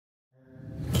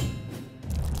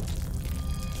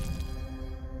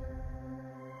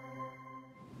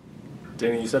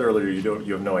Danny, you said earlier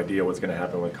you have no idea what's going to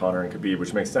happen with Conor and Khabib,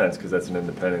 which makes sense because that's an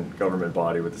independent government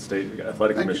body with the state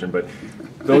athletic commission. But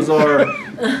those are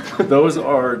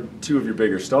two of your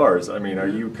bigger stars. I mean, are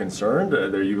you concerned?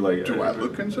 Are you like? Do I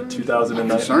look concerned?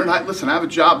 2009. Concerned? Listen, I have a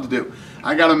job to do.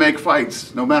 I got to make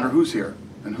fights, no matter who's here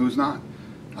and who's not.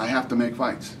 I have to make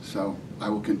fights, so I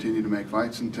will continue to make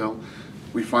fights until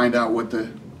we find out what the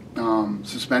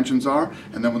suspensions are,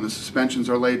 and then when the suspensions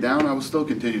are laid down, I will still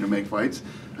continue to make fights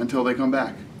until they come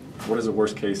back. What is the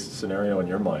worst case scenario in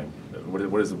your mind?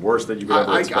 What is the worst that you could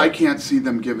ever expect? I can't see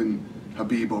them giving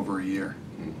Khabib over a year.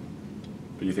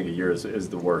 But you think a year is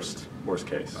the worst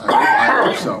case? I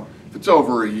hope so. If it's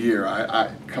over a year,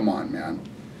 come on, man.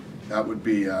 That would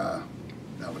be that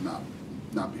would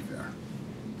not be fair.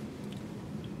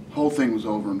 Whole thing was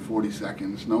over in 40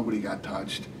 seconds. Nobody got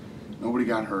touched. Nobody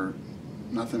got hurt.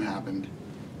 Nothing happened,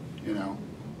 you know.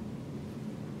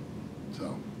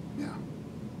 So, yeah.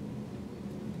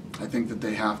 I think that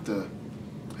they have to,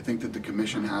 I think that the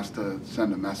commission has to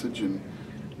send a message, and,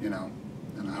 you know,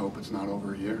 and I hope it's not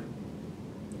over a year.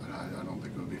 But I don't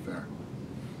think it would be fair.